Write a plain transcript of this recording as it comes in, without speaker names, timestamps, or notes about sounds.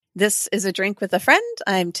This is A Drink with a Friend.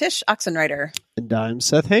 I'm Tish Oxenreider. And I'm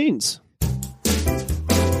Seth Haynes.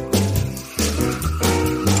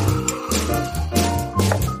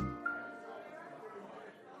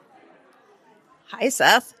 Hi,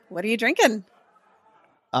 Seth. What are you drinking?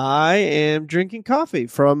 I am drinking coffee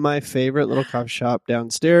from my favorite little coffee shop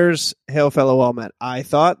downstairs, Hail Fellow Walnut. I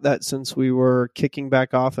thought that since we were kicking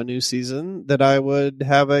back off a new season, that I would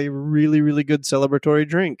have a really, really good celebratory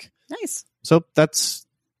drink. Nice. So that's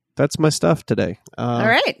my stuff today. All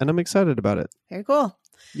right. And I'm excited about it. Very cool.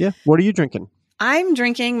 Yeah. What are you drinking? I'm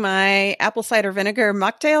drinking my apple cider vinegar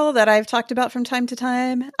mocktail that I've talked about from time to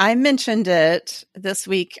time. I mentioned it this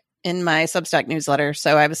week in my Substack newsletter.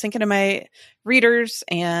 So I was thinking of my readers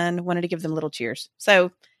and wanted to give them little cheers.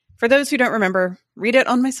 So for those who don't remember, read it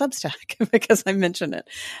on my Substack because I mentioned it.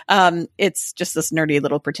 It's just this nerdy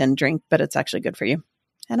little pretend drink, but it's actually good for you.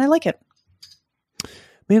 And I like it.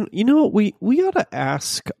 Man, you know what? We ought to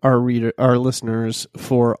ask our listeners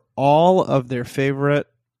for all of their favorite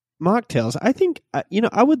mocktails. I think,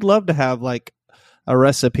 I would love to have like a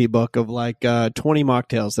recipe book of like 20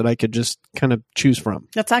 mocktails that I could just kind of choose from.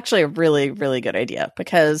 That's actually a really, really good idea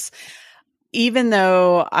because even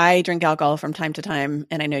though I drink alcohol from time to time,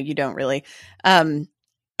 and I know you don't really,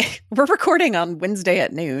 we're recording on Wednesday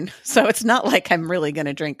at noon. So it's not like I'm really going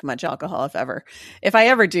to drink much alcohol if I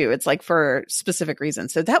ever do, it's like for specific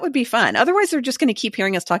reasons. So that would be fun. Otherwise, they're just going to keep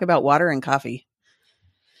hearing us talk about water and coffee.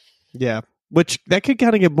 Yeah. Which that could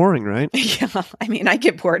kind of get boring, right? Yeah. I mean, I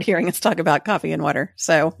get bored hearing us talk about coffee and water.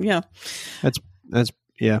 So, yeah. That's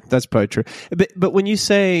probably true. But when you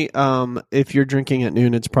say if you're drinking at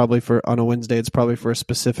noon, it's probably on a Wednesday, it's probably for a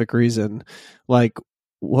specific reason. Like,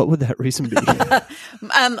 what would that reason be?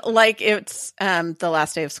 Like it's the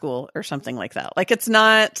last day of school or something like that. Like it's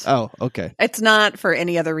not. Oh, okay. It's not for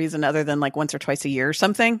any other reason other than like once or twice a year or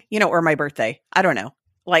something, or my birthday. I don't know.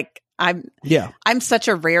 Like I'm such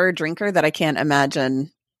a rare drinker that I can't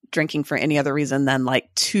imagine drinking for any other reason than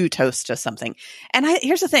like to toast to something. And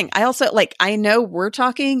here's the thing. I also I know we're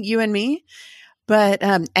talking, you and me, but,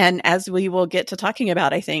 and as we will get to talking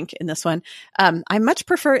about, I think in this one, I much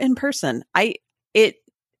prefer in person.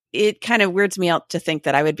 It kind of weirds me out to think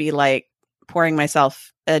that I would be like pouring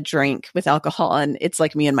myself a drink with alcohol and it's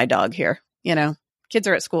like me and my dog here, kids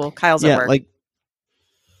are at school. Kyle's at work. Like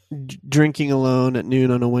drinking alone at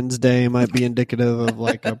noon on a Wednesday might be indicative of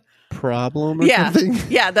like a problem or something.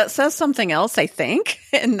 Yeah, that says something else, I think.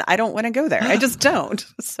 And I don't want to go there. I just don't.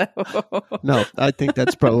 So no, I think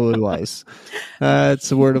that's probably wise.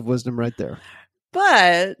 It's a word of wisdom right there.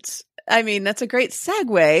 But I mean, that's a great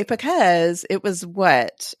segue because it was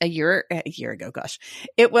a year ago, gosh,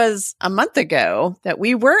 it was a month ago that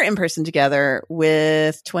we were in person together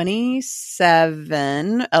with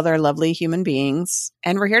 27 other lovely human beings.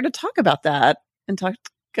 And we're here to talk about that and talk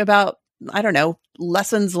about, I don't know,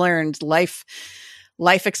 lessons learned, life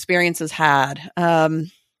experiences had. So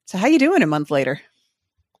how you doing a month later?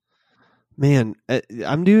 Man,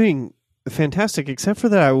 I'm doing fantastic, except for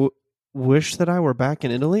that I wish that I were back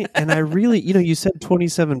in Italy. And I really, you said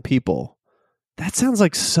 27 people. That sounds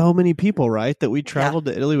like so many people, right? That we traveled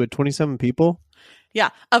to Italy with 27 people. Yeah.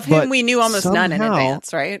 Of whom we knew almost none in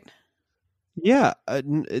advance, right? Yeah.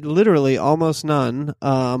 Literally almost none.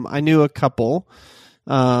 I knew a couple.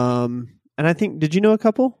 And I think, did you know a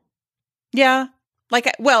couple? Yeah.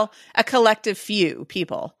 A collective few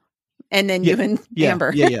people. And then you and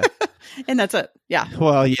Amber. Yeah. And that's it. Yeah.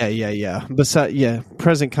 Well, yeah.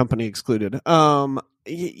 Present company excluded.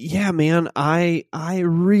 Yeah, man, I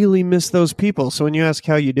really miss those people. So when you ask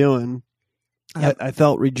how you doing, I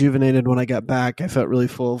felt rejuvenated when I got back. I felt really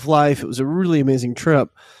full of life. It was a really amazing trip.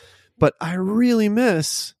 But I really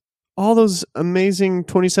miss all those amazing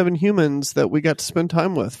 27 humans that we got to spend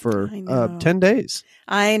time with for 10 days.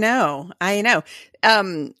 I know. I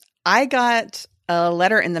got a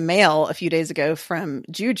letter in the mail a few days ago from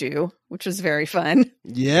Juju, which was very fun.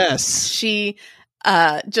 Yes. She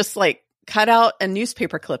just cut out a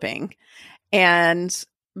newspaper clipping and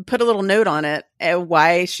put a little note on it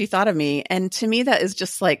why she thought of me. And to me, that is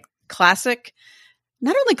just classic,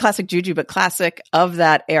 not only classic Juju, but classic of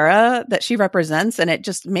that era that she represents. And it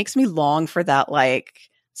just makes me long for that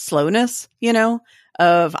slowness,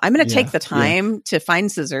 of I'm going to take the time to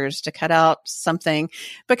find scissors to cut out something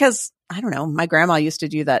because I don't know, my grandma used to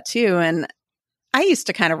do that too. And I used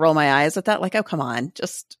to kind of roll my eyes at that, oh, come on,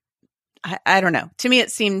 just, I don't know. To me,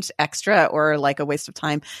 it seemed extra or like a waste of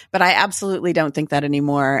time, but I absolutely don't think that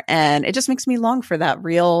anymore. And it just makes me long for that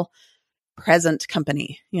real present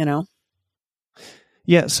company,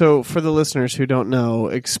 Yeah. So for the listeners who don't know,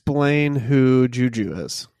 explain who Juju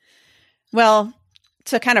is. Well,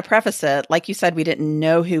 to kind of preface it, like you said, we didn't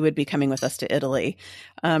know who would be coming with us to Italy.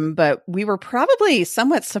 But we were probably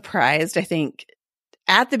somewhat surprised, I think,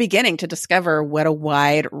 at the beginning to discover what a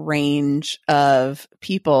wide range of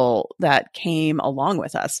people that came along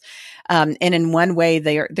with us. And in one way,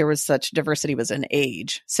 there was such diversity was in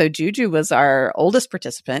age. So Juju was our oldest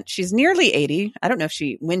participant. She's nearly 80. I don't know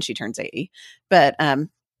when she turns 80, but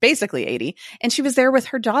basically 80. And she was there with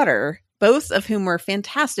her daughter, both of whom were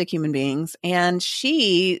fantastic human beings. And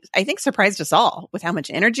she, I think, surprised us all with how much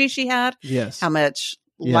energy she had, how much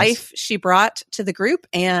life she brought to the group,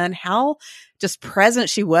 and how just present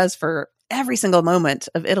she was for every single moment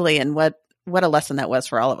of Italy, and what a lesson that was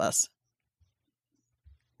for all of us.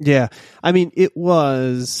 Yeah. I mean, it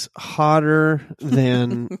was hotter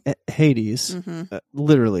than Hades.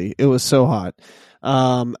 Literally, it was so hot.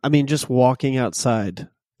 I mean, just walking outside,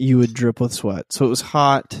 you would drip with sweat. So it was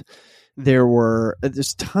hot.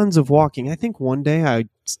 There's tons of walking. I think one day I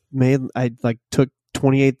took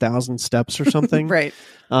 28,000 steps or something. Right.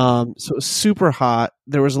 So it was super hot.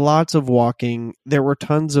 There was lots of walking. There were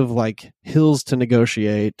tons of like hills to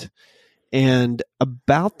negotiate. And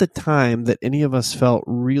about the time that any of us felt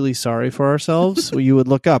really sorry for ourselves, you would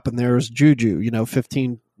look up and there was Juju,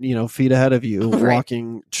 15, feet ahead of you, right.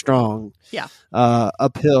 walking strong,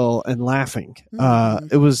 uphill and laughing.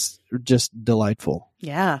 It was just delightful.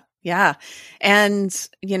 Yeah. Yeah. And,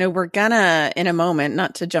 we're gonna, in a moment,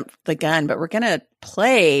 not to jump the gun, but we're gonna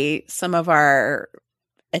play some of our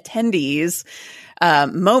attendees'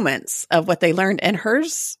 moments of what they learned. And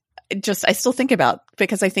hers, I still think about,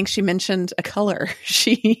 because I think she mentioned a color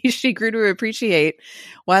she grew to appreciate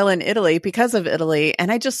while in Italy because of Italy.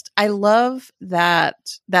 And I love that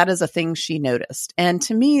is a thing she noticed. And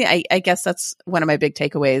to me, I guess that's one of my big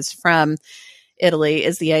takeaways from Italy,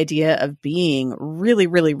 is the idea of being really,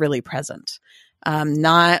 really, really present.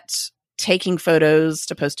 Not taking photos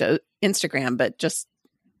to post to Instagram, but just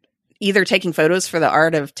either taking photos for the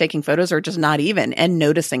art of taking photos, or just not even, and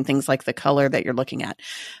noticing things like the color that you're looking at.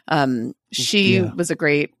 She was a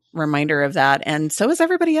great reminder of that. And so is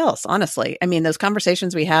everybody else, honestly. I mean, those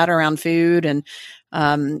conversations we had around food and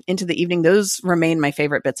into the evening, those remain my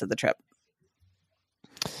favorite bits of the trip.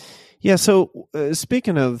 Yeah. So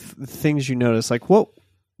speaking of things you noticed, like what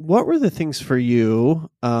were the things for you,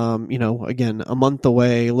 again, a month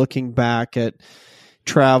away, looking back at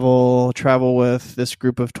travel with this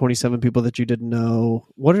group of 27 people that you didn't know?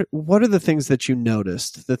 What are the things that you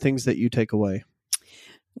noticed, the things that you take away?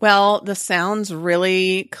 Well, this sounds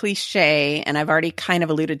really cliche, and I've already kind of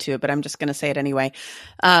alluded to it, but I'm just going to say it anyway.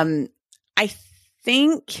 I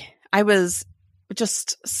think I was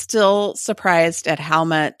just still surprised at how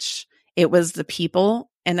much it was the people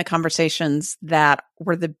and the conversations that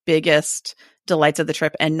were the biggest delights of the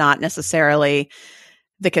trip, and not necessarily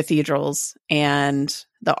the cathedrals and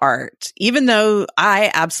the art, even though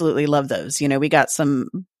I absolutely love those. We got some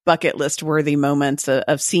bucket list worthy moments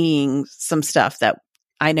of seeing some stuff that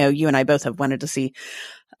I know you and I both have wanted to see.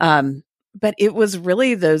 But it was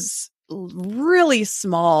really those really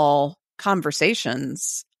small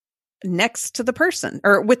conversations next to the person,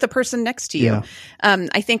 or with the person next to you.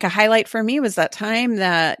 I think a highlight for me was that time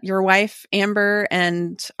that your wife, Amber,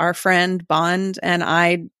 and our friend Bond and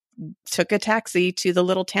I took a taxi to the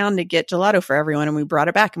little town to get gelato for everyone, and we brought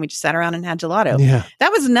it back and we just sat around and had gelato.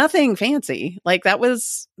 That was nothing fancy. Like, that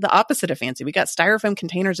was the opposite of fancy. We got styrofoam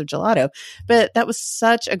containers of gelato, but that was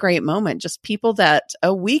such a great moment. Just people that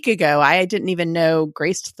a week ago I didn't even know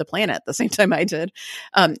graced the planet at the same time I did.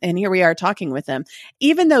 And here we are talking with them,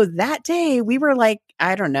 even though that day we were like,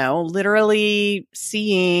 I don't know, literally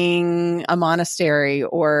seeing a monastery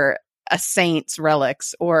or a saint's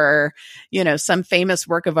relics, or, some famous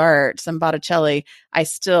work of art, some Botticelli. I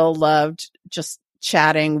still loved just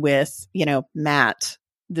chatting with, Matt,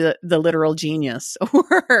 the literal genius,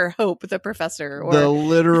 or Hope, the professor, or the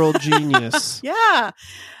literal genius. Yeah.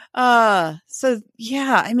 So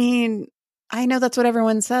yeah, I mean, I know that's what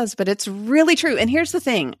everyone says, but it's really true. And here's the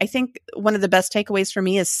thing. I think one of the best takeaways for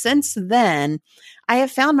me is, since then, I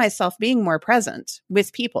have found myself being more present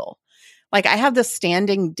with people. Like, I have this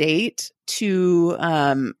standing date to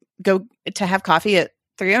go to have coffee at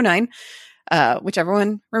 309, which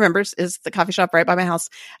everyone remembers is the coffee shop right by my house,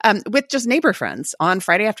 with just neighbor friends on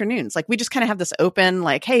Friday afternoons. Like, we just kind of have this open,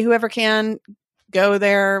 like, hey, whoever can go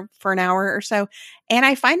there for an hour or so. And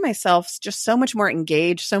I find myself just so much more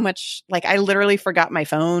engaged, so much, like, I literally forgot my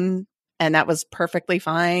phone, and that was perfectly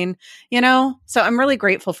fine, So I'm really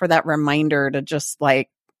grateful for that reminder to just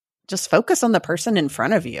focus on the person in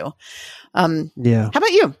front of you. How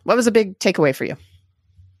about you? What was a big takeaway for you?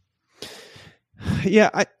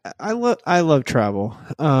 Yeah, I love travel.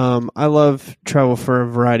 I love travel for a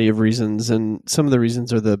variety of reasons, and some of the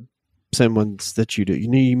reasons are the same ones that you do. You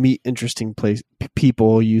know, you meet interesting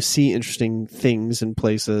people, you see interesting things and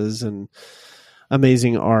places, and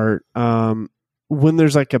amazing art. When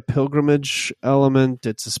there's like a pilgrimage element,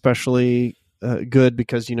 it's especially good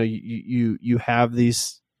because you have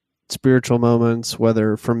these spiritual moments.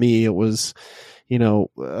 Whether for me it was,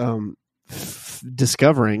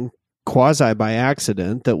 discovering quasi by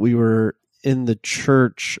accident that we were in the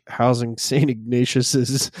church housing Saint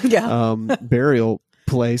Ignatius's burial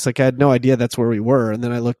place. Like I had no idea that's where we were, and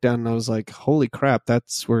then I looked down and I was like, "Holy crap,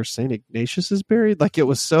 that's where Saint Ignatius is buried!" Like it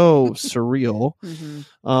was so surreal.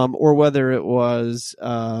 Mm-hmm. Or whether it was,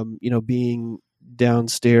 being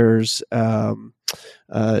downstairs, in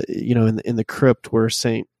the crypt where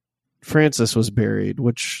Saint Francis was buried,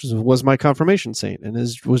 which was my confirmation saint, and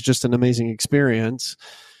was just an amazing experience.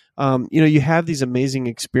 You have these amazing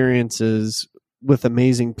experiences with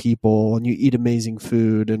amazing people, and you eat amazing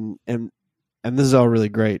food, and this is all really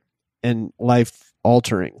great and life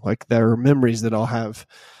altering. Like there are memories that I'll have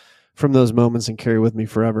from those moments and carry with me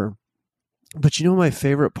forever. But my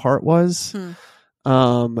favorite part was,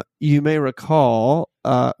 you may recall,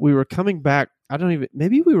 we were coming back.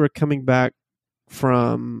 Maybe we were coming back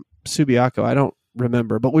from Subiaco. I don't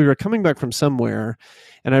remember, but we were coming back from somewhere,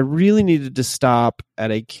 and I really needed to stop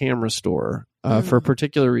at a camera store for a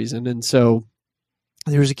particular reason. And so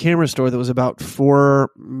there was a camera store that was about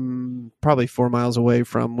probably 4 miles away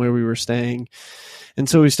from where we were staying. And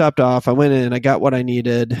so we stopped off. I went in, I got what I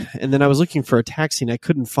needed, and then I was looking for a taxi and I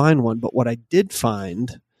couldn't find one. But what I did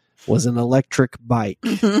find was an electric bike.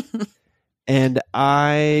 And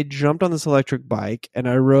I jumped on this electric bike and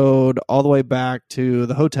I rode all the way back to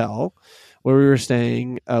the hotel where we were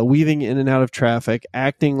staying, weaving in and out of traffic,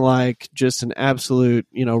 acting like just an absolute,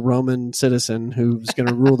 Roman citizen who's going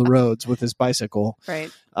to rule the roads with his bicycle.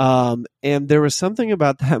 Right. And there was something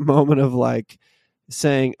about that moment of like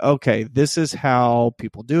saying, okay, this is how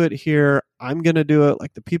people do it here. I'm going to do it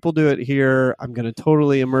like the people do it here. I'm going to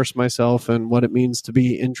totally immerse myself in what it means to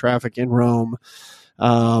be in traffic in Rome.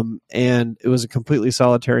 And it was a completely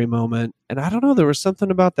solitary moment. And I don't know, there was something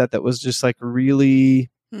about that was just like really,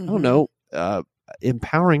 I don't know,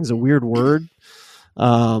 empowering is a weird word.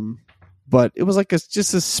 But it was like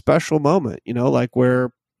just a special moment, like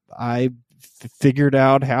where I figured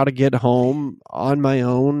out how to get home on my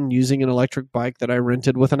own using an electric bike that I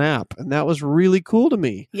rented with an app. And that was really cool to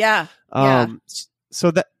me. Yeah.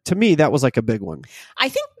 So that, to me, that was like a big one. I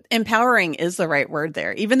think empowering is the right word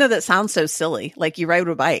there, even though that sounds so silly, like you ride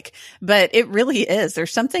a bike, but it really is.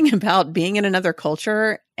 There's something about being in another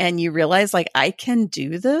culture and you realize like, I can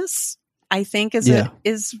do this, I think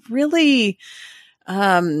is really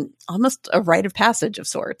almost a rite of passage of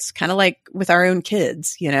sorts, kind of like with our own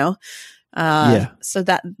kids, So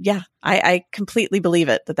that, I completely believe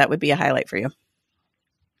that would be a highlight for you.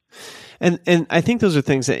 And I think those are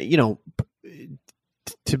things that,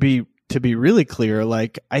 to be really clear,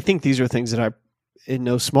 like I think these are things that I, in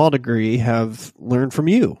no small degree, have learned from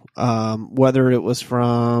you. Whether it was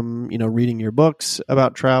from, reading your books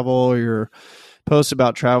about travel or your posts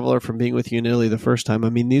about travel or from being with you in Italy the first time. I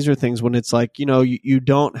mean, these are things when it's like, you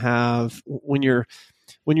don't have, when you're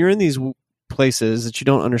in these places that you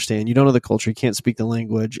don't understand, you don't know the culture, you can't speak the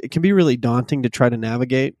language, it can be really daunting to try to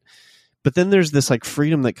navigate. But then there's this like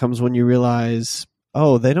freedom that comes when you realize,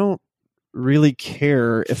 oh, they don't really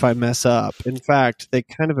care if I mess up. In fact, they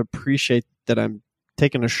kind of appreciate that I'm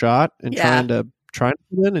taking a shot and trying to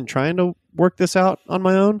win and trying to work this out on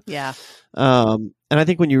my own. Yeah. And I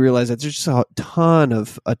think when you realize that, there's just a ton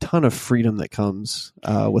of freedom that comes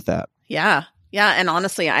with that. Yeah. Yeah. And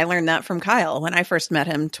honestly, I learned that from Kyle when I first met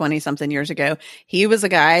him 20 something years ago. He was a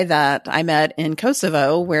guy that I met in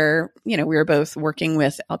Kosovo where, we were both working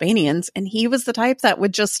with Albanians, and he was the type that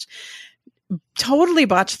would just totally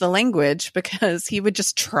botch the language because he would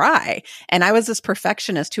just try. And I was this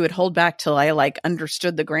perfectionist who would hold back till I like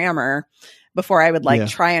understood the grammar before I would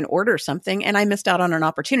try and order something. And I missed out on an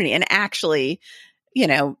opportunity and actually,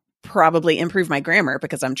 probably improve my grammar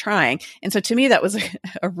because I'm trying. And so to me, that was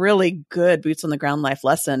a really good boots on the ground life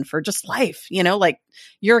lesson for just life, like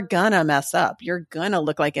you're gonna mess up. You're gonna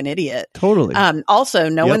look like an idiot. Totally. Also,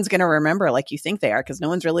 no one's gonna remember like you think they are because no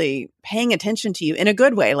one's really paying attention to you in a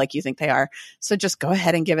good way like you think they are. So just go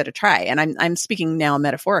ahead and give it a try. And I'm speaking now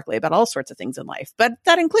metaphorically about all sorts of things in life, but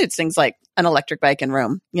that includes things like an electric bike in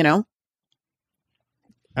Rome,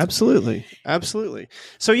 Absolutely.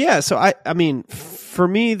 So I mean, for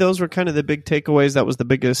me, those were kind of the big takeaways. That was the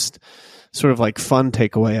biggest sort of like fun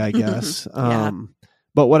takeaway, I guess.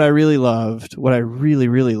 But what I really loved, what I really,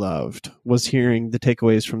 really loved, was hearing the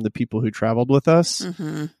takeaways from the people who traveled with us.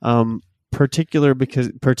 Mm-hmm.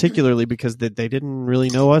 Particularly because they didn't really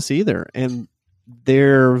know us either, and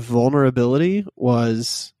their vulnerability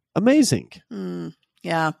was amazing.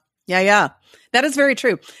 Yeah. That is very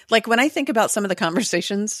true. Like when I think about some of the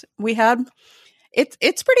conversations we had,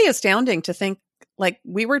 it's pretty astounding to think like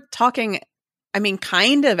we were talking, I mean,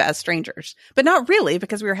 kind of as strangers, but not really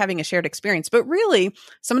because we were having a shared experience. But really,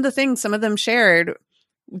 some of the things some of them shared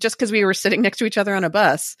just because we were sitting next to each other on a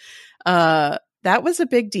bus, that was a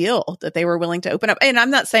big deal that they were willing to open up. And I'm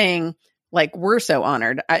not saying like we're so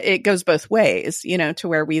honored. It goes both ways, to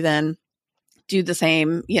where we then do the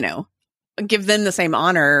same, give them the same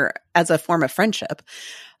honor as a form of friendship.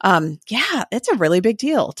 It's a really big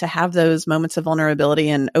deal to have those moments of vulnerability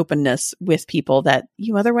and openness with people that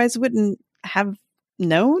you otherwise wouldn't have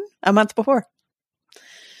known a month before.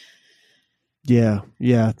 Yeah,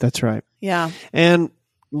 that's right. Yeah. And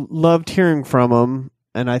loved hearing from them.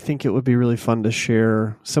 And I think it would be really fun to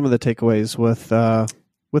share some of the takeaways with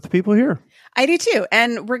the people here. I do too.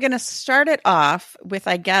 And we're going to start it off with,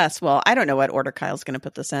 I don't know what order Kyle's going to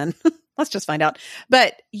put this in. Let's just find out.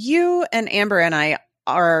 But you and Amber and I,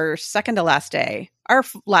 our second to last day, our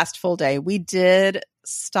last full day, we did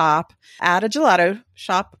stop at a gelato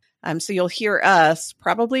shop. So you'll hear us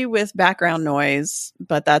probably with background noise,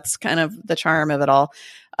 but that's kind of the charm of it all,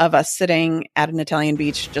 of us sitting at an Italian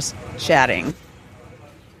beach just chatting.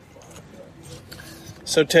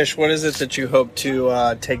 So, Tish, what is it that you hope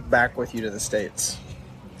to take back with you to the States?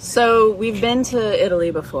 So we've been to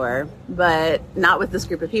Italy before, but not with this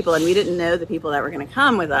group of people. And we didn't know the people that were going to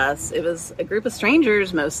come with us. It was a group of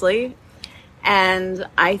strangers mostly. And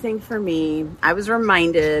I think for me, I was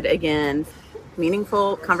reminded again,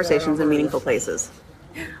 meaningful conversations in meaningful places.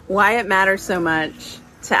 Why it matters so much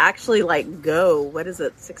to actually go,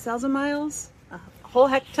 6,000 miles? A whole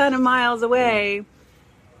heck ton of miles away.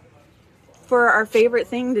 For our favorite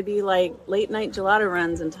thing to be late night gelato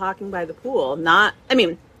runs and talking by the pool.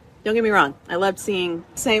 Don't get me wrong. I loved seeing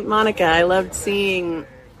St. Monica. I loved seeing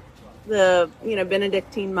the,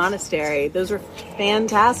 Benedictine monastery. Those were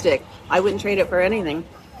fantastic. I wouldn't trade it for anything.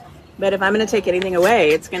 But if I'm going to take anything away,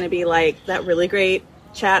 it's going to be that really great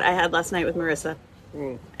chat I had last night with Marissa.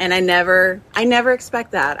 And I never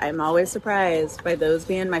expect that. I'm always surprised by those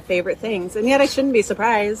being my favorite things. And yet I shouldn't be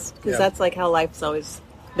surprised because that's how life's always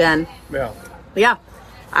been. Yeah. But yeah,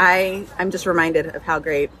 I'm just reminded of how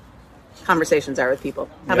great conversations are with people.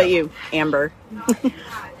 How about you, Amber?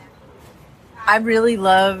 I really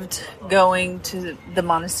loved going to the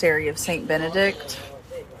monastery of St. Benedict.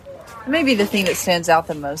 Maybe the thing that stands out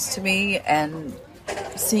the most to me, and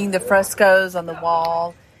seeing the frescoes on the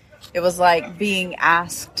wall, it was like being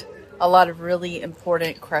asked a lot of really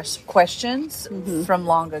important questions from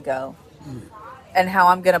long ago and how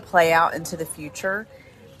I'm going to play out into the future.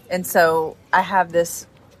 And so I have this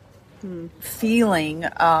feeling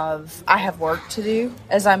of I have work to do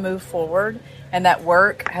as I move forward, and that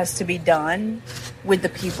work has to be done with the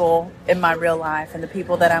people in my real life and the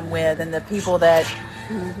people that I'm with and the people that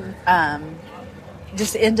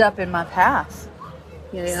just end up in my path.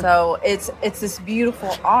 Yeah. So it's this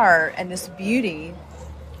beautiful art and this beauty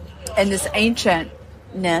and this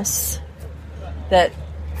ancientness that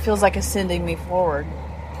feels like it's sending me forward.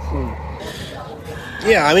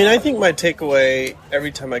 Yeah, I think my takeaway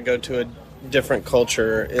every time I go to a different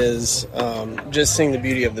culture is just seeing the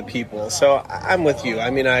beauty of the people. So I'm with you.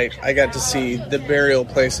 I got to see the burial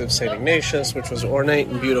place of St. Ignatius, which was ornate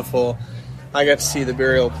and beautiful. I got to see the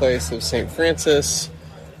burial place of St. Francis,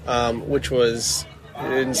 which was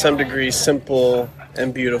in some degree simple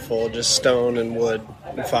and beautiful, just stone and wood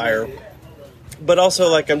and fire. But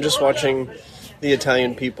also, I'm just watching the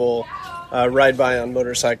Italian people ride by on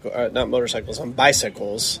on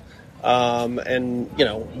bicycles, and,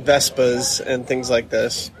 Vespas and things like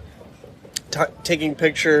this. Taking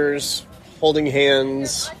pictures, holding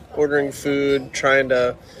hands, ordering food, trying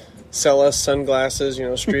to sell us sunglasses,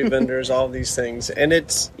 street vendors, all of these things. And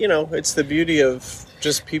it's, it's the beauty of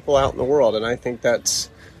just people out in the world. And I think that's,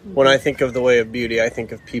 when I think of the way of beauty, I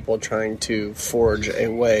think of people trying to forge a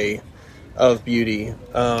way of beauty.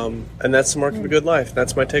 And that's the mark of a good life.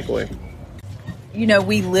 That's my takeaway.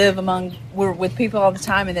 We live we're with people all the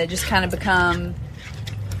time, and they just kind of become,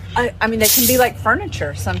 they can be like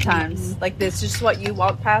furniture sometimes. It's just what you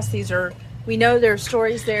walk past. We know there are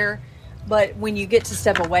stories there, but when you get to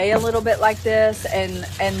step away a little bit like this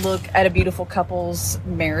and look at a beautiful couple's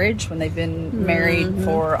marriage when they've been married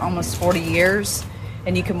for almost 40 years,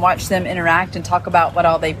 and you can watch them interact and talk about what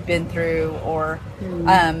all they've been through, or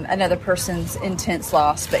another person's intense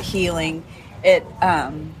loss but healing.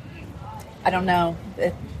 I don't know.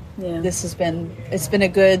 It's been a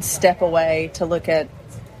good step away to look at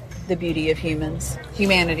the beauty of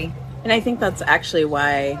humanity. And I think that's actually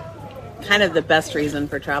why kind of the best reason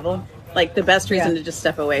for travel, like the best reason to just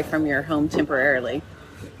step away from your home temporarily,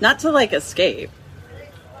 not to like escape.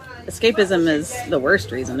 Escapism is the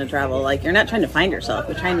worst reason to travel. Like, you're not trying to find yourself.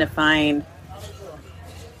 You're trying to find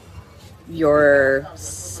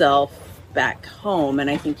yourself back home. And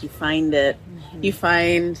I think you find it, you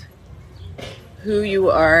find who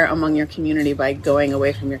you are among your community by going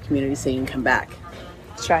away from your community so you can come back.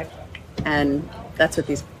 That's right. And that's what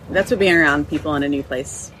being around people in a new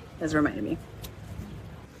place has reminded me.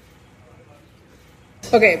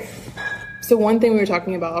 Okay, so one thing we were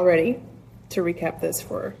talking about already, to recap this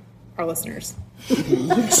for our listeners.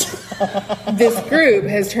 This group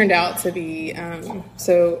has turned out to be, it's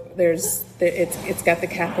got the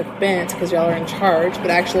Catholic bent because y'all are in charge, but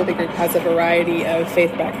actually the group has a variety of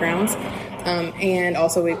faith backgrounds. And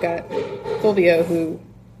also we've got Fulvio who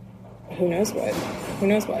knows what. Who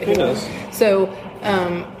knows what? Who knows? So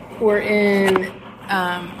we're in...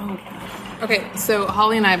 Okay, so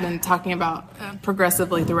Holly and I have been talking about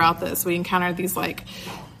progressively throughout this. We encounter these like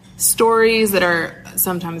stories that are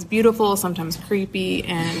sometimes beautiful, sometimes creepy,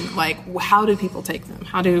 and like how do people take them?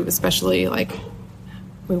 How do, especially like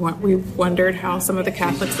we've wondered how some of the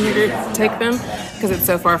Catholics in the group take them because it's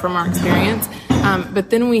so far from our experience. But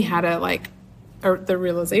then we had the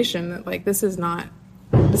realization that like this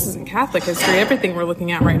isn't Catholic history. Everything we're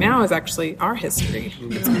looking at right now is actually our history.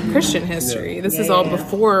 It's Christian history. This is all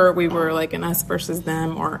before we were like an us versus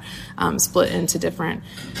them or split into different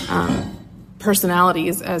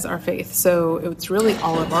personalities as our faith. So it's really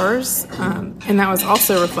all of ours. And that was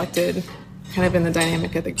also reflected kind of in the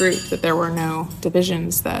dynamic of the group, that there were no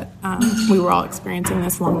divisions, that we were all experiencing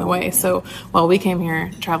this along the way. So while we came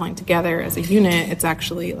here traveling together as a unit, it's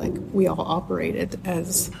actually like we all operated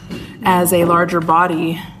as a larger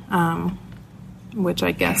body, which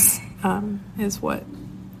I guess is what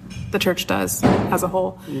the church does as a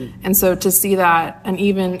whole. And so to see that, and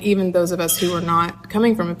even those of us who are not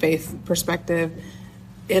coming from a faith perspective,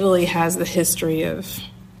 Italy has the history of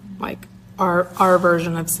like our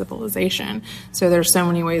version of civilization. So there's so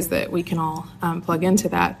many ways that we can all plug into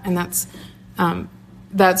that. And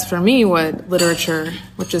that's for me what literature,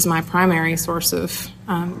 which is my primary source of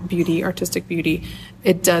beauty, artistic beauty,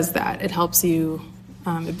 it does that. It helps you,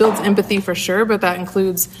 it builds empathy for sure, but that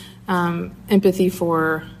includes empathy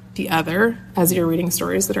for the other as you're reading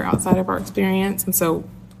stories that are outside of our experience. And so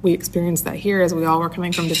we experienced that here as we all were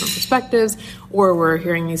coming from different perspectives, or we're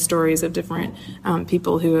hearing these stories of different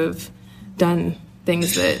people who have done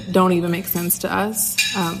things that don't even make sense to us,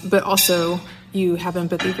 but also you have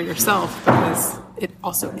empathy for yourself because it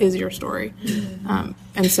also is your story.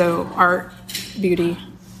 And so art, beauty,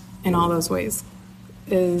 in all those ways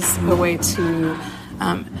is a way to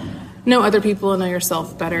know other people and know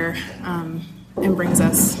yourself better, and brings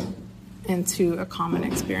us into a common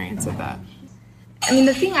experience of that. I mean,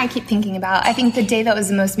 the thing I keep thinking about, I think the day that was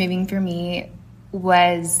the most moving for me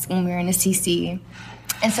was when we were in Assisi.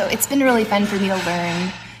 And so it's been really fun for me to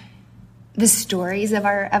learn the stories of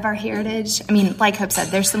our heritage. I mean, like Hope said,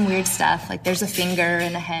 there's some weird stuff. Like there's a finger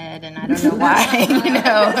and a head, and I don't know why, you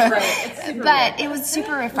know. But it was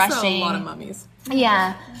super refreshing. A lot of mummies.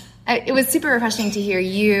 Yeah. It was super refreshing to hear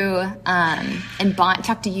you and Bond,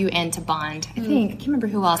 talk to you and to Bond. I can't remember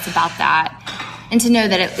who else about that. And to know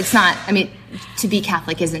that it's not, I mean, to be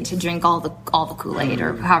Catholic isn't to drink all the Kool-Aid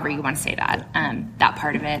or however you want to say that, that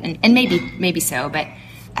part of it. And maybe so, but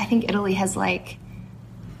I think Italy has like,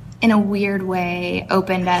 in a weird way,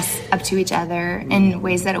 opened us up to each other in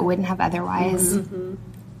ways that it wouldn't have otherwise.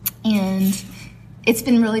 And it's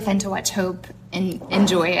been really fun to watch Hope and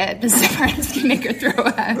enjoy it. This part is going to make her throw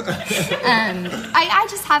up. I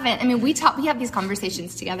just haven't. I mean, we have these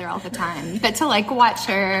conversations together all the time, but to like watch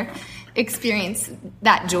her experience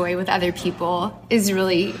that joy with other people is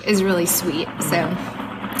really sweet. So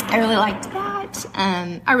I really liked that.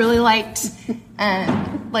 I really liked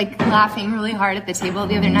like laughing really hard at the table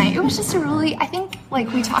the other night. It was just I think like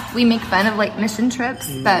we make fun of like mission trips,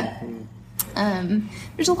 but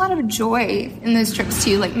there's a lot of joy in those trips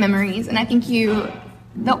too, like memories. And I think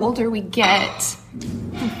the older we get,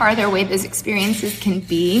 the farther away those experiences can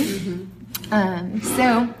be.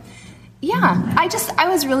 So yeah, I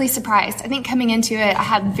was really surprised. I think coming into it, I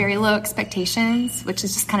had very low expectations, which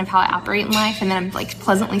is just kind of how I operate in life. And then I'm like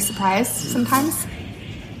pleasantly surprised sometimes.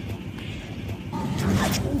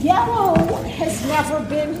 Yellow has never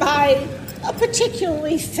been my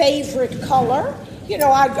particularly favorite color. You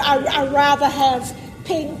know, I rather have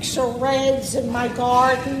pinks or reds in my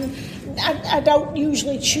garden. I don't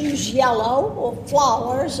usually choose yellow or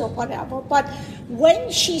flowers or whatever, but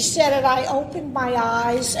when she said it, I opened my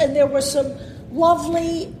eyes, and there were some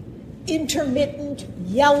lovely intermittent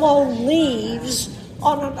yellow leaves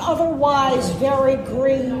on an otherwise very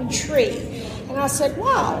green tree. And I said,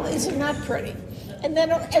 wow, isn't that pretty? And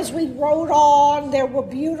then as we rode on, there were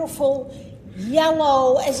beautiful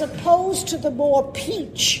yellow as opposed to the more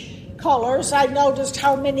peach colors. I noticed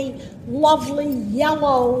how many lovely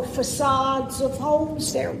yellow facades of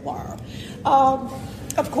homes there were.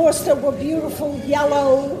 Of course, there were beautiful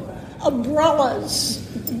yellow umbrellas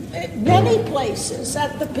in many places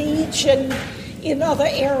at the beach and in other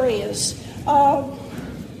areas.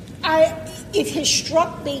 It has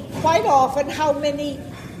struck me quite often how many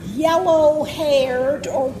yellow-haired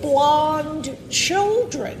or blonde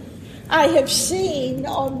children I have seen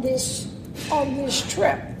on this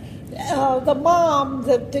trip. The mom,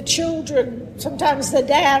 the children, sometimes the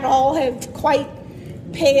dad, all have quite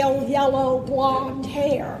pale yellow blonde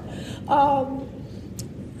hair.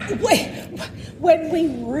 When we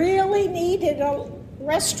really needed a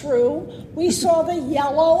restroom, we saw the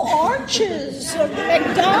yellow arches of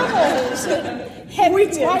McDonald's and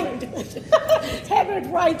headed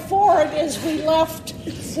right for it as we left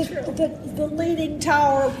the Leaning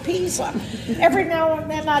Tower of Pisa. Every now and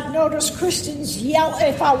then I'd notice Kristen's yellow,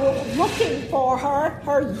 if I were looking for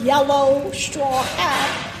her yellow straw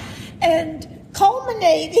hat, and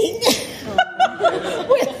culminating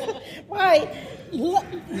with my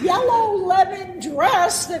yellow lemon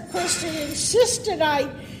dress that Kristen insisted I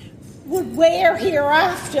would wear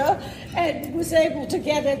hereafter, and was able to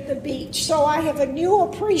get at the beach. So I have a new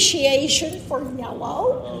appreciation for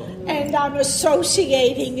yellow, and I'm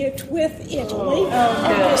associating it with Italy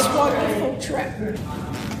and this wonderful trip.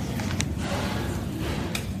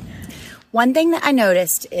 One thing that I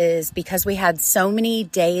noticed is because we had so many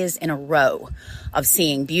days in a row of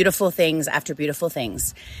seeing beautiful things after beautiful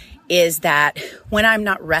things, is that when I'm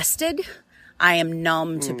not rested, I am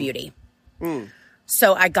numb to beauty.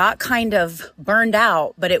 So I got kind of burned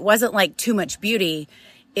out, but it wasn't like too much beauty.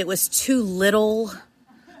 It was too little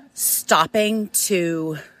stopping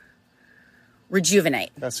to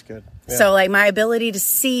rejuvenate. That's good. Yeah. So like my ability to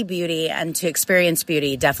see beauty and to experience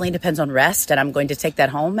beauty definitely depends on rest, and I'm going to take that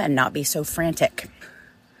home and not be so frantic.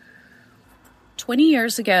 20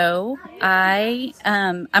 years ago,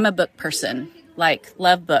 I'm a book person, like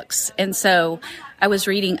love books. And so I was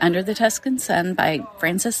reading Under the Tuscan Sun by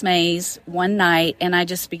Frances Mays one night, and I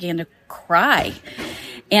just began to cry.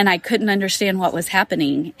 And I couldn't understand what was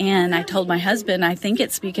happening. And I told my husband, I think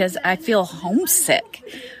it's because I feel homesick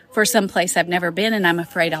for some place I've never been, and I'm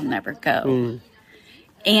afraid I'll never go.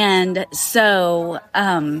 And so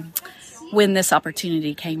when this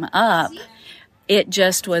opportunity came up, it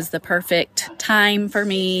just was the perfect time for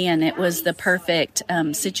me, and it was the perfect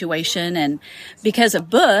situation. And because of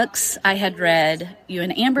books, I had read you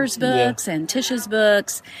and Amber's books and Tisha's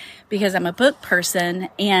books, because I'm a book person.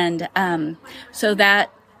 And so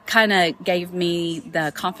that kind of gave me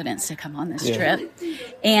the confidence to come on this trip.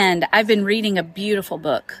 And I've been reading a beautiful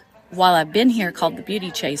book while I've been here called The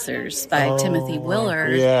Beauty Chasers by Timothy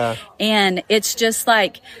Willard. Yeah. And it's just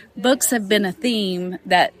like books have been a theme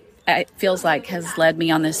that it feels like has led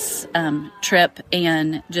me on this trip,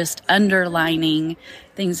 and just underlining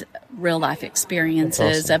things, real life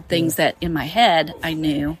experiences of things that in my head I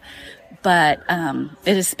knew. But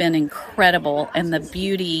it has been incredible, and the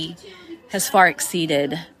beauty has far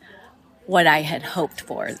exceeded what I had hoped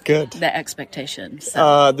for. Good. The expectations.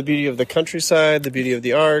 So. The beauty of the countryside, the beauty of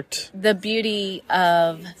the art. The beauty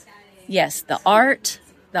of, the art,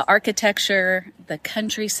 the architecture, the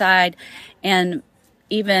countryside, and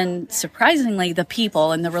even surprisingly, the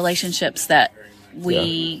people and the relationships that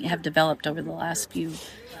we have developed over the last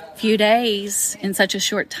few days in such a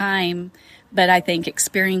short time. But I think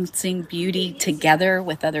experiencing beauty together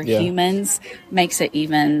with other humans makes it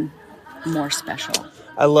even more special.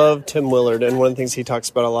 I love Tim Willard, and one of the things he talks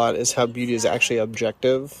about a lot is how beauty is actually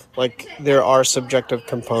objective. Like, there are subjective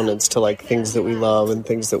components to, like, things that we love and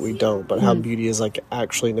things that we don't, but how beauty is, like,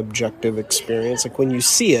 actually an objective experience. Like, when you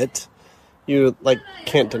see it, you, like,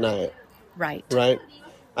 can't deny it. Right. Right?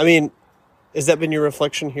 I mean, has that been your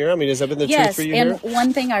reflection here? I mean, has that been the truth for you here? Yes, and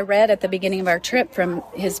one thing I read at the beginning of our trip from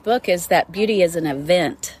his book is that beauty is an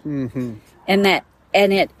event. Mm-hmm. And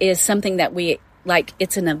it is something that we, like,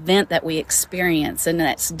 it's an event that we experience. And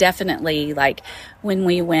that's definitely, like, when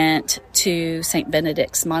we went to St.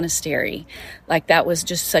 Benedict's Monastery, like, that was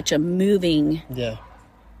just such a moving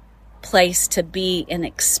place to be and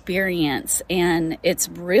experience. And it's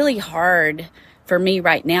really hard for me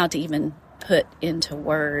right now to even put into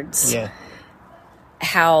words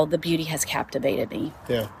how the beauty has captivated me.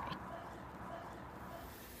 Yeah.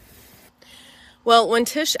 Well, when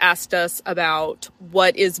Tish asked us about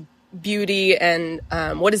what is beauty and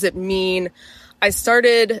what does it mean, I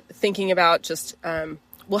started thinking about just,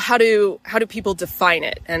 how do people define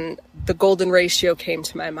it? And the golden ratio came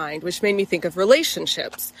to my mind, which made me think of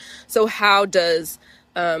relationships. So how does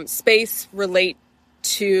space relate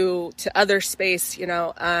to other space,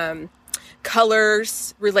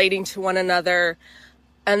 colors relating to one another,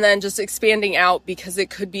 and then just expanding out, because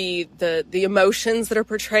it could be the emotions that are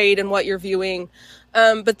portrayed in what you're viewing.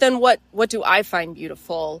 But then what do I find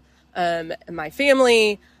beautiful? In my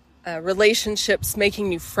family, relationships, making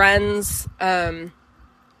new friends, and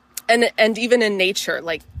even in nature,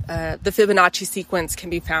 like the Fibonacci sequence can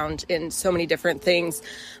be found in so many different things,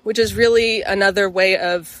 which is really another way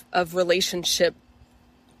of relationship,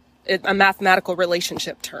 a mathematical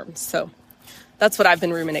relationship term. So that's what I've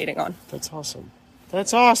been ruminating on. That's awesome.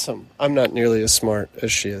 That's awesome. I'm not nearly as smart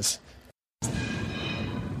as she is.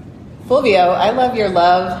 Fulvio, I love your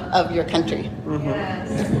love of your country. Yes.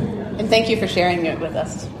 And thank you for sharing it with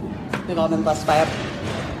us. We've all been blessed by it.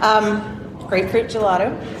 Grapefruit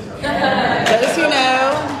gelato. Those who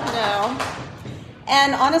know.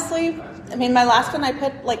 And honestly, I mean, my last one, I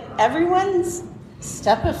put everyone's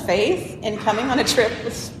step of faith in coming on a trip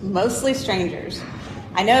with mostly strangers.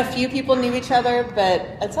 I know a few people knew each other, but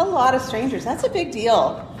it's a lot of strangers. That's a big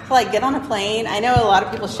deal. To get on a plane. I know a lot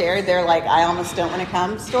of people shared their I almost don't want to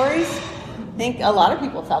come stories. I think a lot of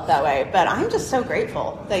people felt that way, but I'm just so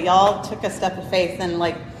grateful that y'all took a step of faith and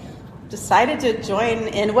decided to join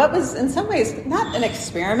in what was in some ways not an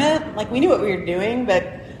experiment. We knew what we were doing, but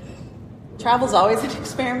travel's always an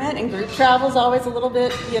experiment, and group travel's always a little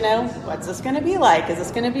bit, what's this going to be like? Is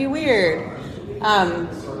this going to be weird?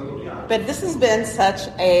 But this has been such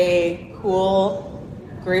a cool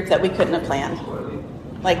group that we couldn't have planned.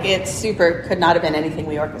 It's could not have been anything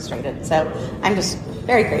we orchestrated. So I'm just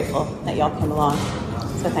very grateful that y'all came along.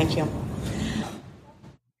 So thank you.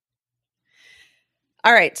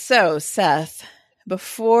 All right. So Seth,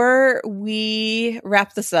 before we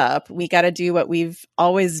wrap this up, we got to do what we've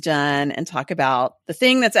always done and talk about the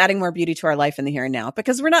thing that's adding more beauty to our life in the here and now,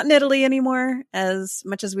 because we're not in Italy anymore as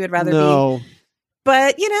much as we would rather be.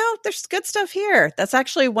 But, there's good stuff here. That's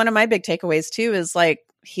actually one of my big takeaways, too, is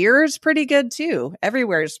here's pretty good, too.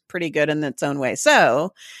 Everywhere's pretty good in its own way.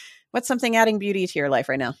 So what's something adding beauty to your life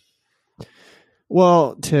right now?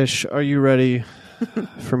 Well, Tish, are you ready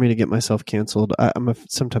for me to get myself canceled?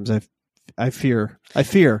 Sometimes I fear.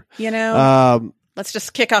 Let's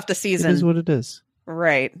just kick off the season. It is what it is.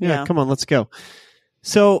 Right. Yeah. Come on, let's go.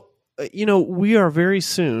 So, we are very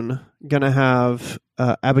soon going to have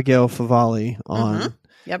Abigail Favale on. Mm-hmm.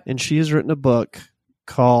 Yep. And she has written a book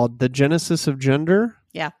called The Genesis of Gender.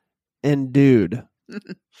 Yeah. And dude,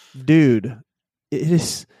 it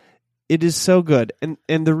is so good.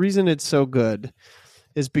 And the reason it's so good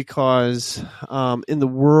is because in the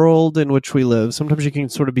world in which we live, sometimes you can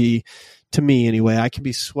sort of be, to me anyway, I can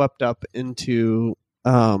be swept up into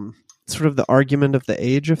sort of the argument of the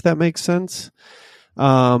age, if that makes sense.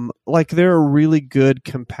 There are really good,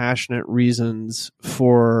 compassionate reasons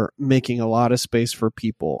for making a lot of space for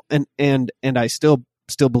people. And I still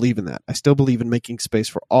believe in that. I still believe in making space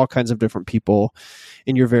for all kinds of different people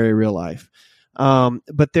in your very real life.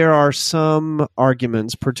 But there are some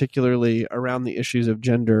arguments, particularly around the issues of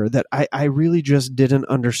gender, that I really just didn't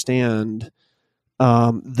understand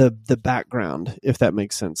the background, if that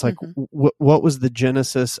makes sense. What was the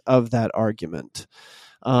genesis of that argument?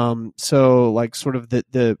 So sort of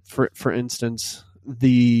for instance,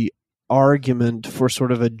 the argument for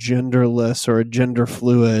sort of a genderless or a gender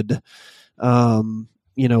fluid,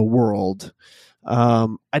 world. I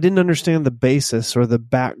didn't understand the basis or the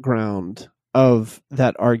background of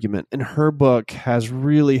that argument. And her book has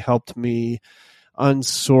really helped me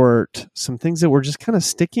unsort some things that were just kind of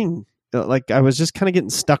sticking. I was just kind of getting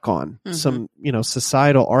stuck on some,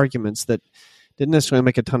 societal arguments that didn't necessarily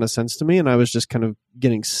make a ton of sense to me, and I was just kind of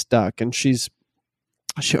getting stuck. And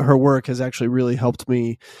her work has actually really helped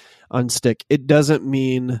me unstick. It doesn't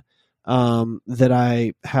mean that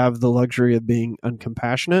I have the luxury of being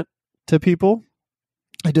uncompassionate to people.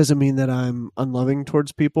 It doesn't mean that I'm unloving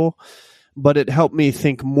towards people, but it helped me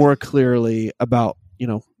think more clearly about,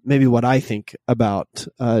 maybe what I think about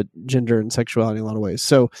gender and sexuality in a lot of ways.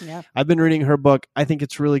 So I've been reading her book. I think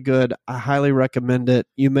it's really good. I highly recommend it.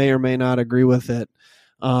 You may or may not agree with it.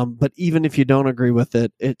 But even if you don't agree with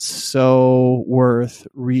it, it's so worth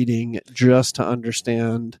reading just to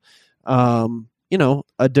understand, a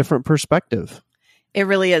different perspective. It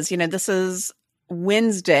really is. This is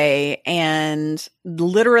Wednesday, and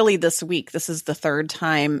literally this week, this is the third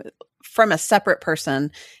time from a separate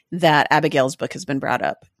person that Abigail's book has been brought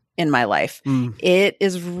up in my life. It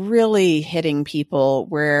is really hitting people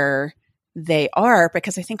where they are,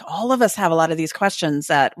 because I think all of us have a lot of these questions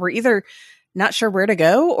that we're either not sure where to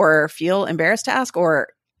go or feel embarrassed to ask or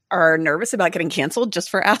are nervous about getting canceled just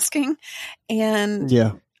for asking. And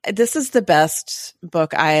this is the best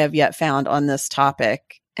book I have yet found on this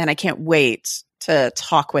topic. And I can't wait to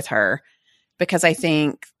talk with her, because I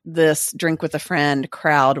think this Drink with a Friend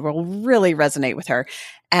crowd will really resonate with her.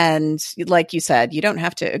 And like you said, you don't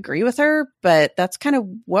have to agree with her, but that's kind of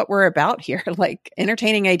what we're about here, like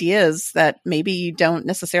entertaining ideas that maybe you don't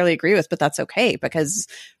necessarily agree with, but that's okay, because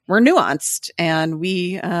we're nuanced and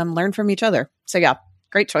we learn from each other. So yeah,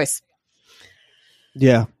 great choice.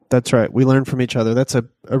 Yeah, that's right. We learn from each other. That's a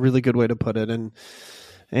really good way to put it.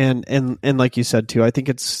 And like you said too, I think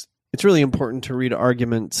it's really important to read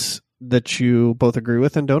arguments that you both agree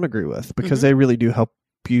with and don't agree with, because they really do help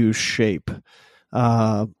you shape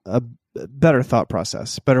a better thought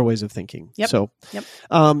process, better ways of thinking. So,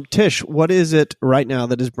 Tish, what is it right now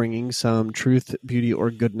that is bringing some truth, beauty, or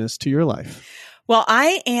goodness to your life? Well,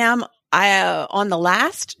 I am on the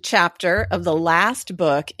last chapter of the last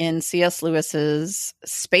book in C.S. Lewis's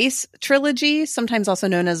Space Trilogy, sometimes also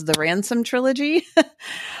known as the Ransom Trilogy.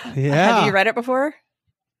 Have you read it before?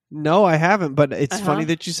 No, I haven't, but it's funny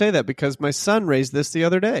that you say that, because my son raised this the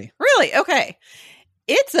other day. Really? Okay.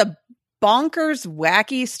 It's a bonkers,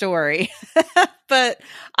 wacky story, but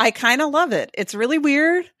I kind of love it. It's really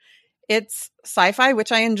weird. It's sci-fi,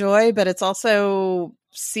 which I enjoy, but it's also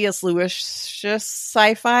C.S. Lewis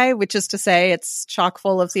sci-fi, which is to say it's chock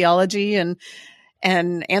full of theology and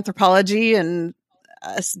anthropology and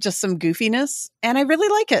just some goofiness. And I really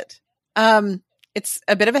like it. It's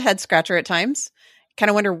a bit of a head scratcher at times. Kind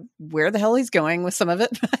of wonder where the hell he's going with some of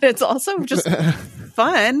it, but it's also just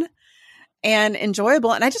fun and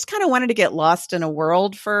enjoyable. And I just kind of wanted to get lost in a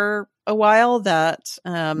world for a while that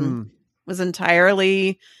was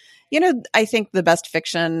entirely, I think the best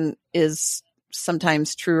fiction is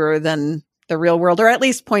sometimes truer than the real world, or at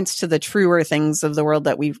least points to the truer things of the world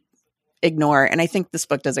that we ignore. And I think this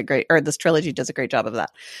book this trilogy does a great job of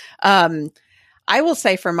that. I will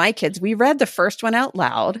say for my kids, we read the first one out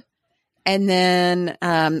loud. And then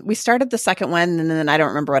we started the second one, and then I don't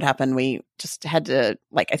remember what happened. We just had to,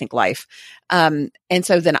 I think life. And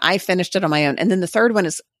so then I finished it on my own. And then the third one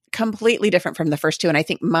is completely different from the first two. And I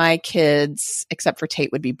think my kids, except for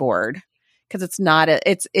Tate, would be bored, because it's not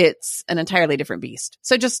it's an entirely different beast.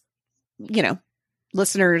 So just,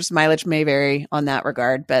 listeners' mileage may vary on that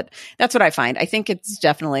regard, but that's what I find. I think it's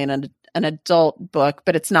definitely an adult book,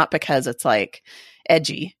 but it's not because it's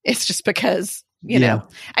edgy. It's just because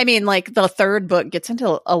I mean, the third book gets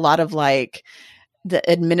into a lot of the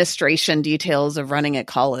administration details of running a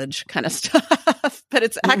college kind of stuff, but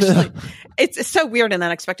it's actually, it's so weird and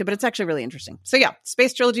unexpected, but it's actually really interesting. So yeah,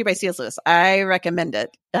 Space Trilogy by C.S. Lewis. I recommend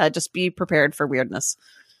it. Just be prepared for weirdness.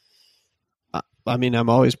 I mean, I'm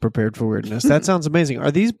always prepared for weirdness. That sounds amazing. Are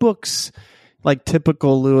these books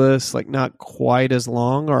typical Lewis, not quite as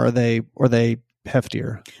long, or are they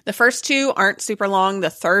heftier? The first two aren't super long. The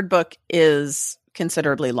third book is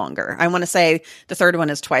considerably longer. I want to say the third one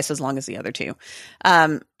is twice as long as the other two.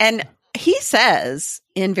 And he says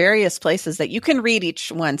in various places that you can read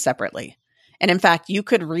each one separately. And in fact, you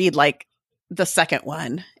could read the second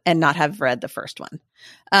one and not have read the first one.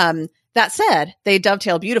 That said, they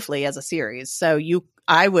dovetail beautifully as a series. So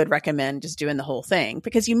I would recommend just doing the whole thing,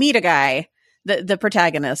 because you meet a guy, the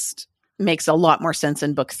protagonist makes a lot more sense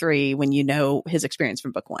in book 3 when you know his experience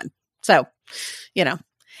from book 1. So,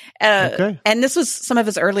 okay. And this was some of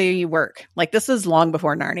his early work. This is long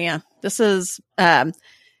before Narnia. This is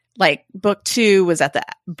book 2 was at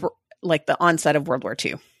the onset of World War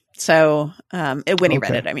II. So when he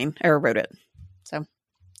read it, or wrote it. So,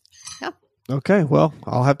 yeah. Okay. Well,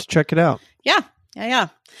 I'll have to check it out. Yeah.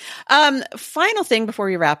 Final thing before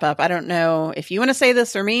we wrap up. I don't know if you want to say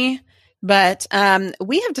this or me, but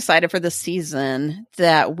we have decided for this season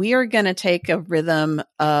that we are going to take a rhythm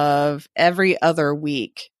of every other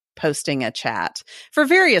week posting a chat for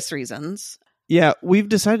various reasons. Yeah, we've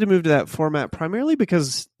decided to move to that format primarily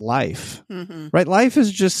because life, right? Life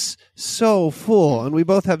is just so full, and we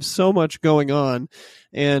both have so much going on,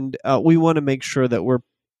 and we want to make sure that we're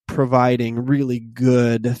providing really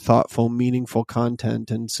good, thoughtful, meaningful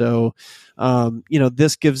content. And so,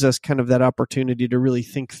 this gives us kind of that opportunity to really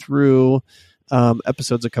think through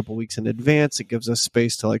episodes a couple weeks in advance. It gives us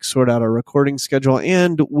space to sort out our recording schedule.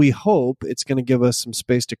 And we hope it's going to give us some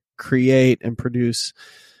space to create and produce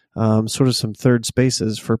sort of some third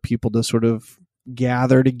spaces for people to sort of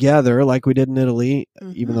gather together like we did in Italy,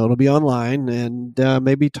 Mm-hmm. even though it'll be online, and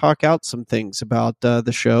maybe talk out some things about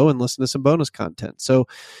the show and listen to some bonus content. So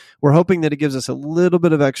we're hoping that it gives us a little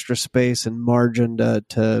bit of extra space and margin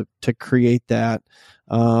to create that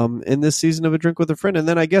in this season of A Drink with a Friend. And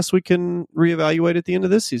then I guess we can reevaluate at the end of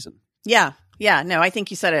this season. Yeah. Yeah. No, I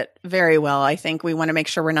think you said it very well. I think we want to make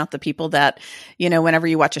sure we're not the people that, whenever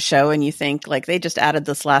you watch a show and you think like they just added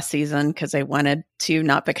this last season because they wanted to,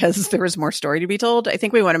 not because there was more story to be told. I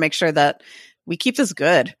think we want to make sure that we keep this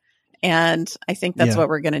good. And I think that's what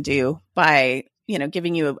we're going to do by,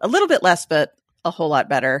 giving you a little bit less, but a whole lot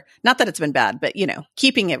better. Not that it's been bad, but,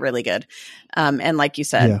 keeping it really good. And like you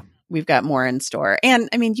said, we've got more in store. And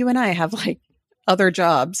I mean, you and I have like other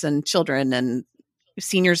jobs and children and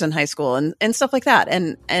seniors in high school and stuff like that.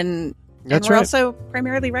 And That's we're right. also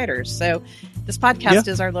primarily writers. So this podcast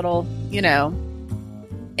is our little,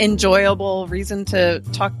 enjoyable reason to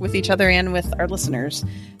talk with each other and with our listeners.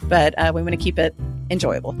 But we want to keep it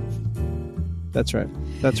enjoyable. That's right.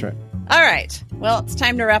 That's right. All right. Well, it's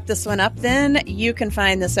time to wrap this one up then. You can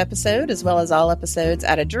find this episode as well as all episodes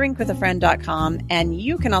at adrinkwithafriend.com. And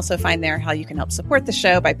you can also find there how you can help support the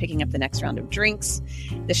show by picking up the next round of drinks.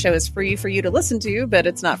 The show is free for you to listen to, but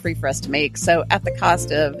it's not free for us to make. So at the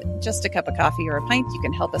cost of just a cup of coffee or a pint, you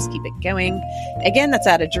can help us keep it going. Again, that's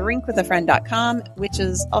at adrinkwithafriend.com, which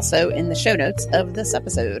is also in the show notes of this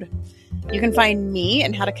episode. You can find me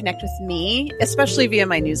and how to connect with me, especially via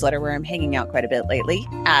my newsletter where I'm hanging out quite a bit lately,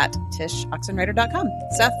 at tishoxenwriter.com.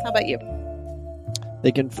 Seth, how about you?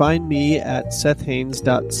 They can find me at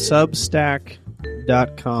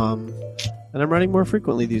sethhaines.substack.com. And I'm writing more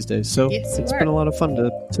frequently these days, so Yes, you it's are. been a lot of fun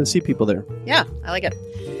to see people there. Yeah, I like it.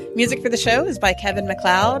 Music for the show is by Kevin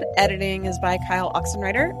MacLeod. Editing is by Kyle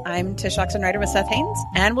Oxenreiter. I'm Tish Oxenreiter with Seth Haines,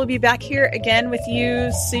 and we'll be back here again with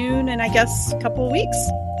you soon in, I guess, a couple of weeks.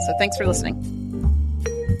 So thanks for listening.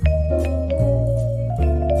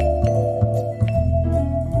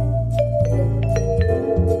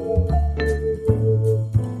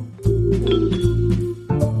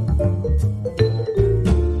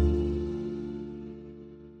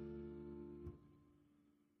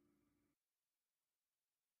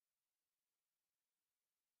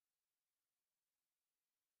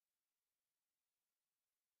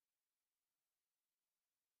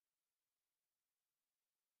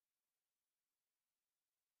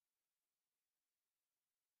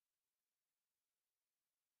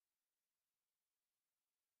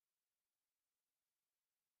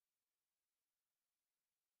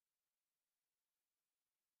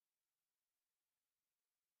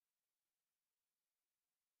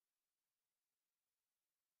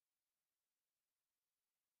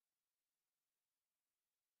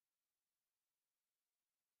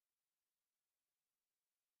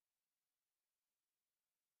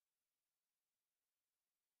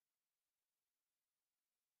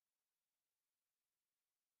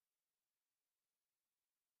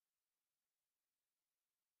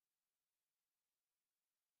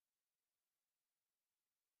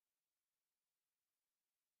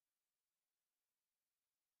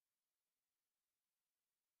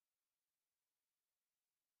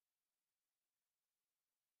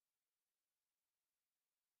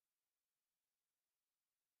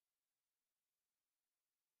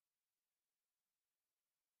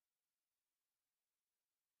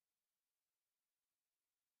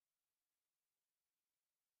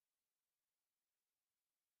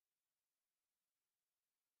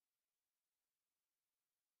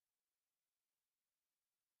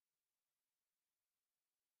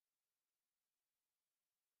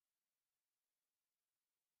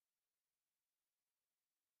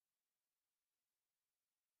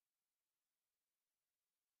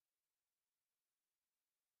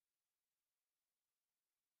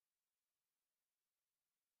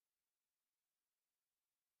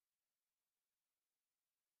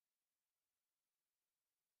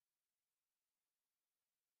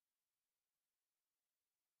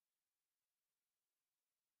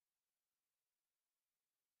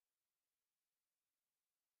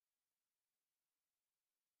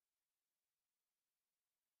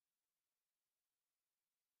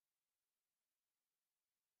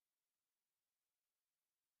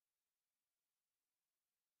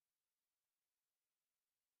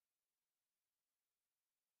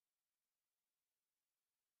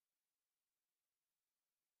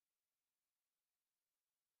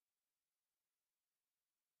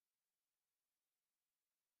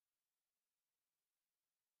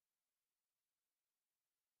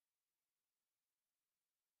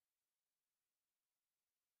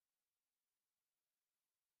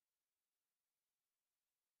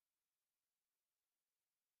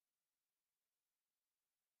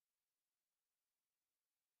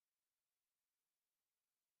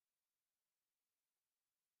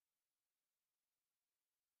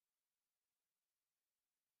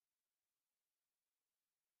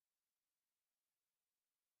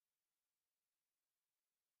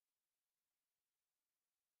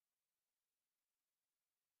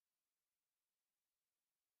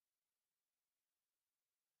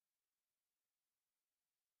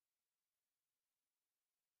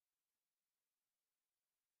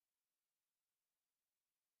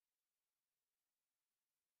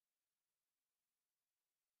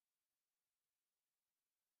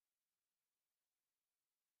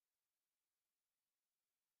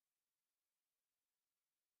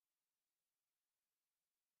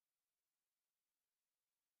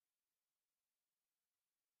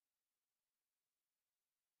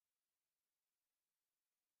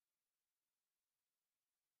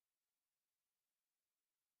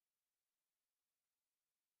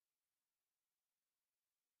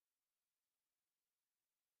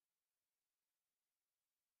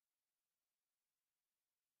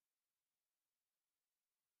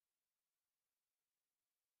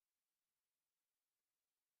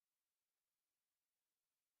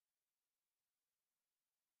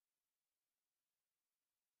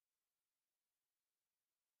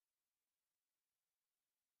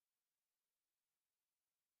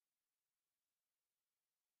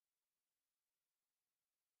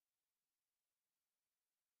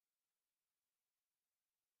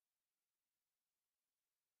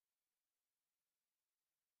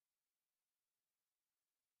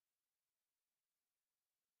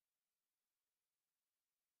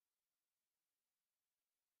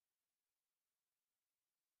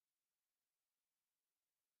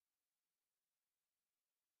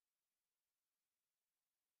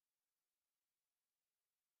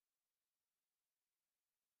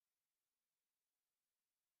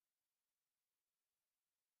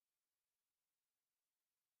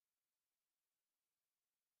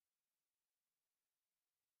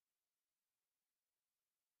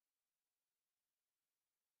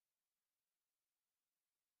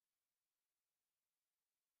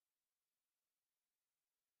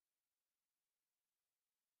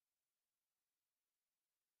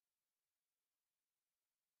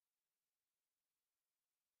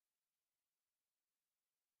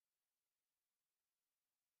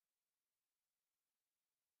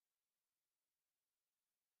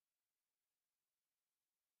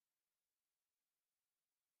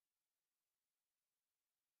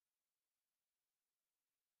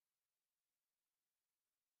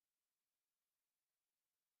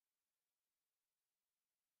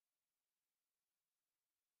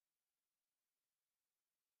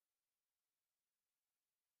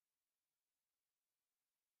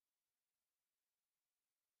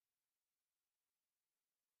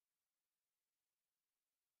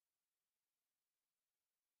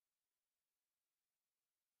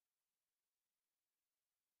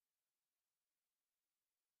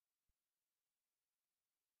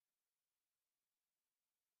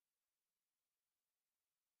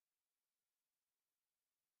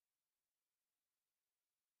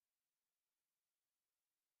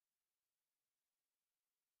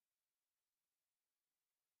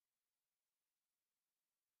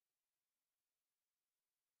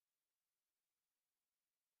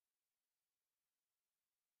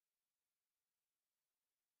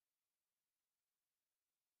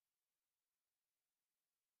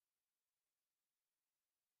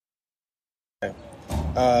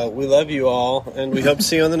 We love you all, and we hope to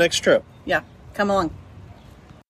see you on the next trip. Yeah, come along.